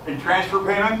 A transfer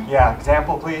payment? Yeah,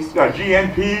 example, please.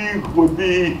 GNP would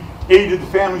be aid to the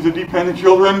families of dependent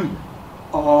children.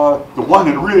 The one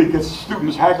that really gets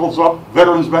students' hackles up,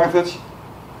 veterans benefits.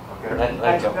 Okay.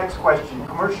 Next question.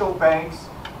 Commercial banks,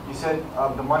 you said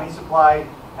the money supply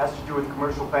has to do with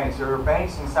commercial banks. There are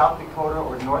banks in South Dakota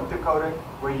or North Dakota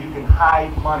where you can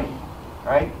hide money,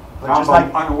 right? But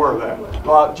I'm unaware of that.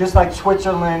 Well, just like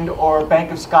Switzerland or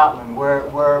Bank of Scotland,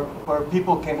 where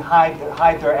people can hide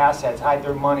their assets, hide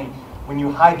their money. When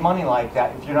you hide money like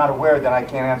that, if you're not aware, then I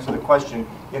can't answer the question.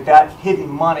 If that hidden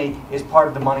money is part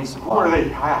of the money supply. Where are they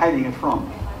hiding it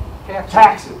from?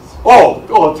 Taxes.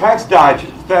 Oh, tax dodge.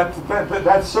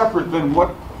 That's separate than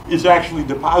what is actually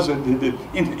deposited into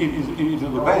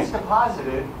the bank. It's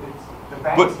deposited. It's the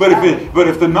bank's But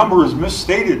if the number is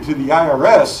misstated to the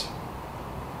IRS,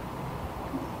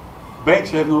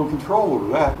 banks have no control over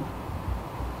that.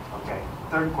 Okay.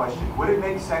 Third question. Would it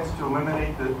make sense to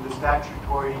eliminate the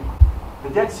statutory? The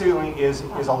debt ceiling is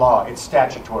a law. It's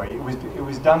statutory. It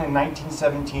was done in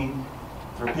 1917.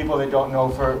 For people that don't know,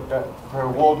 for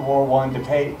World War I to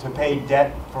pay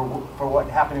debt for what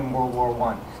happened in World War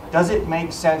I. Does it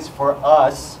make sense for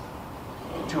us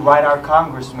to write our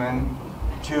congressman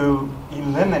to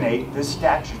eliminate this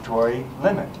statutory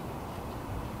limit?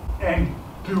 And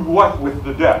do what with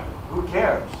the debt? Who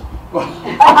cares?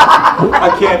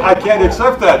 I can't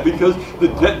accept that because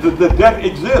the debt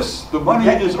exists. The money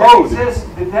is owed.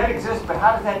 The debt exists, but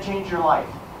how does that change your life?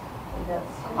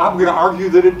 I'm going to argue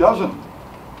that it doesn't.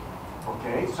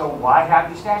 Okay, so why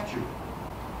have the statute?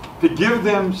 To give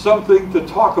them something to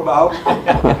talk about.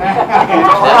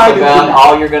 That's about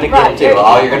all you're going to get to,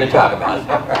 all you're going to talk about.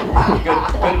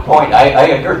 Good point. I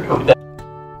agree with that.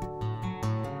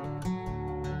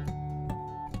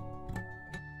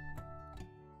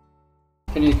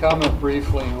 Can you comment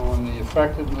briefly on the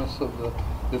effectiveness of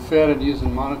the Fed in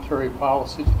using monetary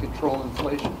policy to control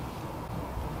inflation?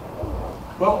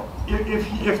 Well,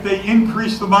 if they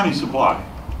increase the money supply,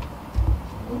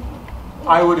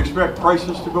 I would expect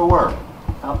prices to go where?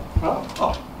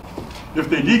 Up. If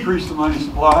they decrease the money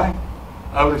supply,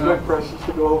 I would expect prices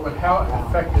to go. But how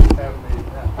effective have they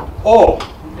been? Oh,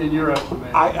 In your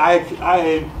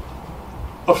estimation?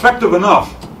 Effective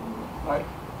enough.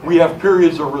 We have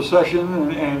periods of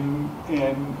recession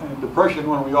and depression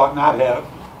when we ought not have.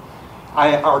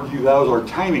 I argue those are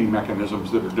timing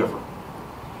mechanisms that are different.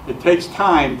 It takes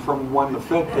time from when the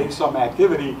Fed takes some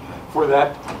activity for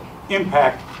that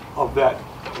impact of that.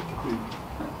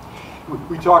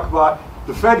 We talk about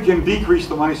the Fed can decrease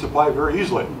the money supply very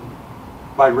easily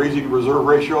by raising the reserve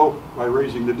ratio, by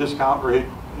raising the discount rate,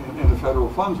 and the federal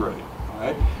funds rate. All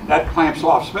right? That clamps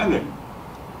off spending.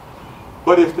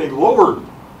 But if they lower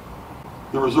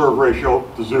the reserve ratio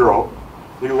to 0,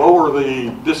 they lower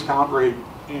the discount rate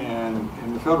and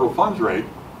the federal funds rate,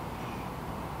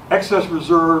 excess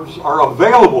reserves are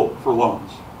available for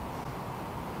loans.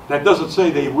 That doesn't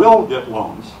say they will get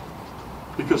loans,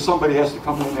 because somebody has to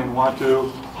come in and want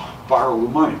to borrow the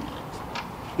money.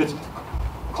 It's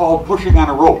called pushing on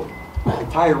a rope. I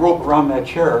tie a rope around that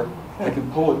chair, I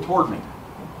can pull it toward me.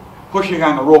 Pushing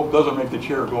on the rope doesn't make the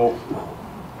chair go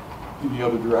in the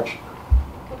other direction.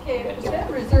 Okay, if the Fed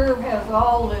Reserve has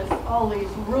all these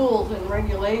rules and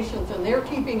regulations, and they're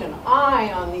keeping an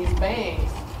eye on these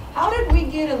banks, how did we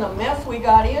get in the mess we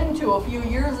got into a few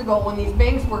years ago when these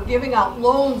banks were giving out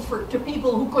loans to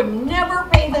people who could never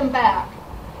pay them back?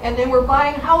 And they were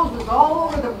buying houses all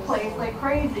over the place like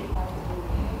crazy.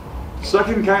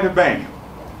 Second kind of bank,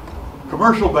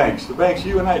 commercial banks, the banks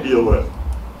you and I deal with.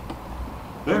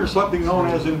 Then there's something known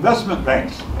as investment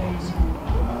banks.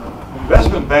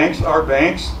 Investment banks are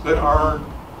banks that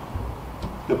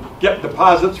get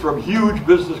deposits from huge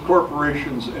business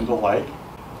corporations and the like.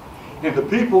 And the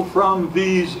people from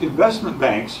these investment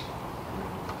banks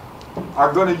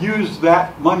are going to use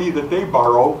that money that they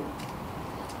borrow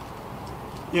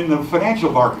in the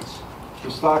financial markets,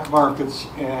 the stock markets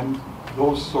and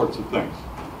those sorts of things.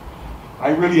 I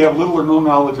really have little or no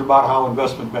knowledge about how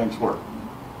investment banks work.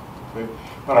 Okay?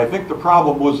 But I think the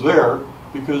problem was there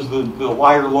because the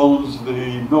wire loans,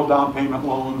 the no down payment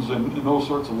loans, and those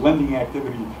sorts of lending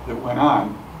activity that went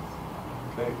on.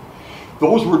 Okay?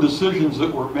 Those were decisions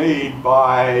that were made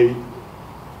by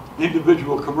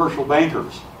individual commercial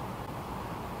bankers.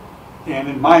 And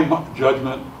in my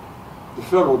judgment, the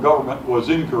federal government was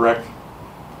incorrect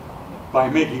by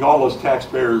making all those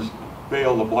taxpayers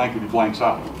bail the blankety blanks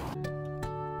out.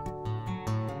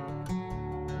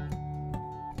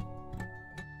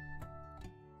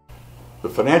 The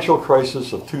financial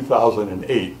crisis of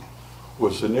 2008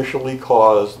 was initially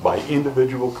caused by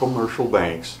individual commercial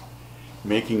banks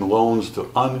making loans to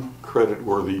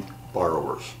uncreditworthy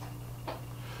borrowers.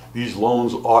 These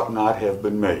loans ought not have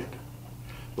been made.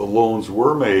 The loans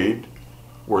were made,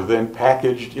 were then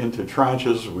packaged into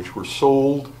tranches which were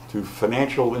sold to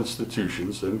financial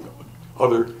institutions and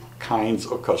other kinds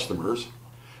of customers.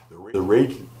 The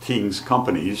ratings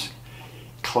companies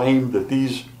claimed that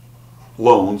these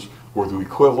loans were the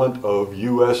equivalent of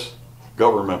U.S.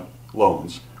 government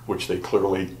loans, which they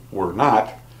clearly were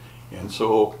not. And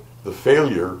so the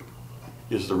failure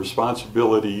is the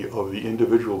responsibility of the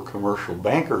individual commercial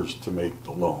bankers to make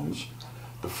the loans.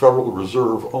 The Federal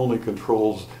Reserve only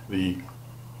controls the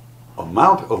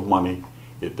amount of money.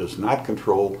 It does not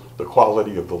control the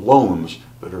quality of the loans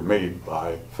that are made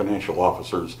by financial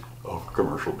officers of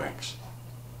commercial banks.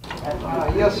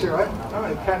 Yes, sir. I'm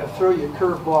going to kind of throw you a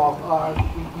curveball.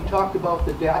 You talked about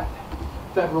the debt,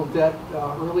 federal debt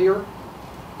earlier.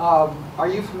 Are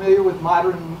you familiar with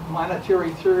modern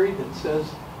monetary theory that says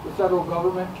the federal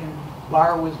government can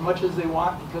borrow as much as they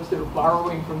want because they're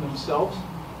borrowing from themselves?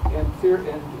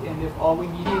 And if all we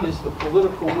need is the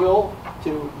political will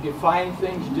to define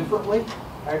things differently?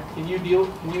 Can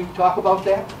you talk about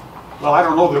that? Well, I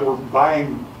don't know that we're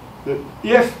buying that.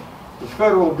 If the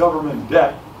federal government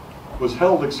debt was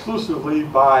held exclusively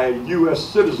by U.S.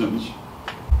 citizens,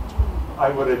 I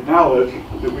would acknowledge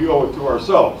that we owe it to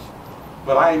ourselves.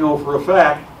 But I know for a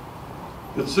fact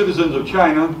that citizens of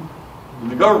China, and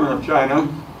the government of China,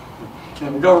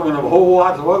 and the government of a whole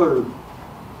lot of other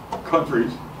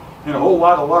countries, and a whole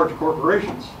lot of large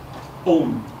corporations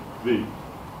own the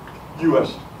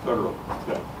U.S. federal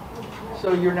debt.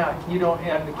 So you don't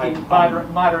advocate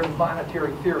modern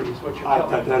monetary theory is what you're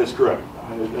telling me. That is correct.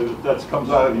 That comes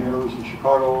out of the University of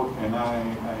Chicago, and I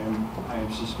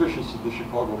am suspicious of the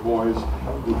Chicago boys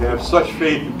who have such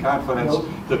faith and confidence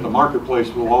that the marketplace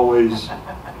will always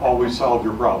solve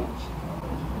your problems.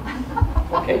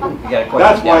 Okay, you got a question?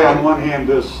 That's why on one hand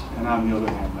this, and on the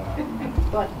other hand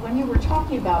that. But when you were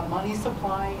talking about money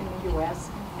supply in the U.S.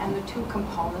 and the two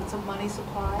components of money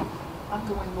supply, I'm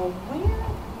going, well,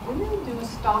 where do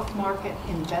stock market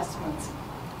investments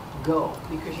go?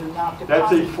 Because you're not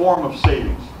That's a depositing. form of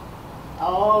savings.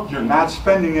 Oh. You're not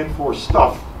spending it for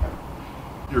stuff.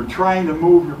 You're trying to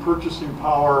move your purchasing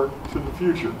power to the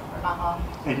future.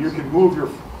 And you can move your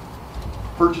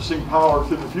purchasing power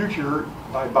to the future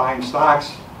by buying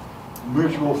stocks,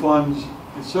 mutual funds,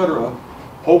 etc.,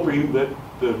 hoping that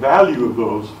the value of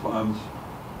those funds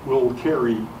will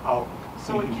carry out.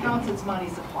 So it counts as money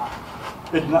supply.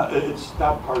 It's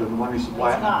not part of the money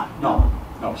supply. It's not? No.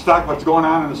 What's going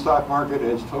on in the stock market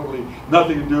has totally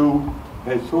nothing to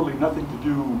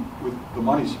do with the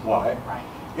money supply. Right.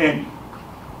 and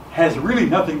has really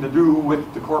nothing to do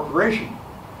with the corporation,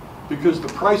 because the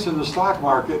price in the stock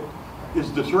market is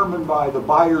determined by the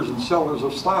buyers and sellers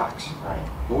of stocks. Right.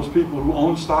 Those people who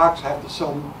own stocks have to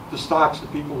sell the stocks to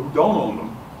people who don't own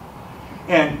them.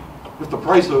 And if the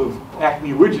price of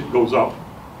Acme Widget goes up,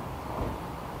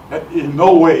 that in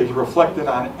no way is reflected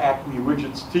on Acme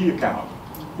Widget's T account.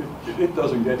 It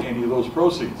doesn't get any of those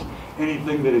proceeds.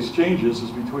 Anything that exchanges is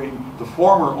between the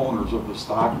former owners of the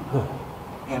stock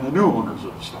and the new owners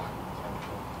of the stock.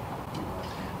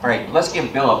 All right, let's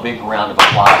give Bill a big round of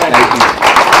applause. Thank you.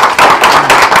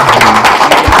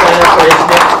 You can join us for his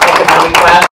next economic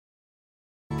class.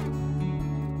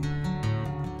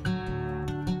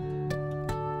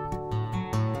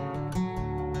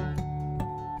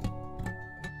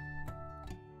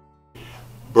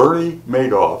 Bernie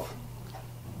Madoff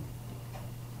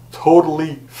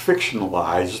totally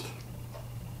fictionalized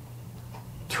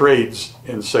trades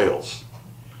and sales.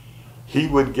 He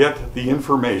would get the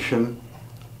information,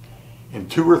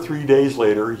 and 2 or 3 days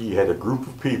later he had a group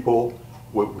of people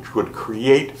which would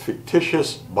create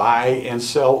fictitious buy and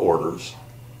sell orders,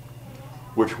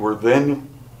 which were then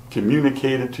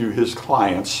communicated to his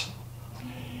clients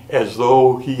as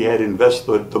though he had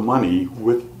invested the money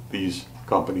with these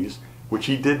companies, which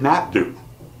he did not do.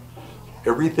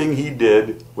 Everything he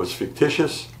did was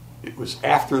fictitious. It was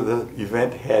after the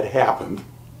event had happened,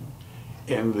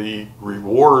 and the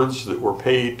rewards that were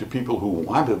paid to people who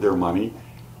wanted their money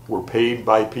were paid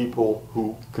by people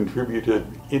who contributed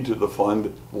into the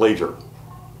fund later.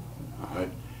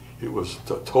 It was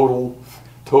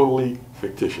totally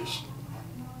fictitious.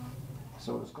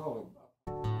 So it's called.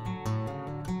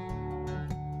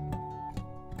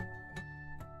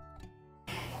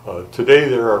 Today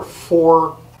there are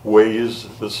 4 ways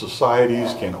that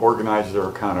societies can organize their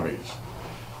economies: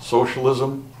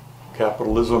 socialism,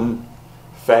 capitalism,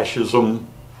 fascism.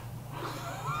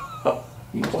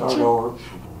 You start over.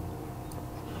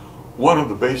 One of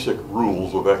the basic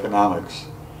rules of economics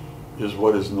is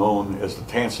what is known as the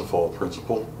Tansefall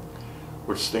principle,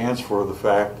 which stands for the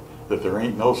fact that there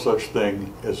ain't no such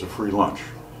thing as a free lunch.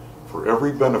 For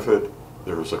every benefit,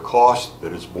 there is a cost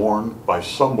that is borne by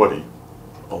somebody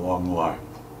along the line.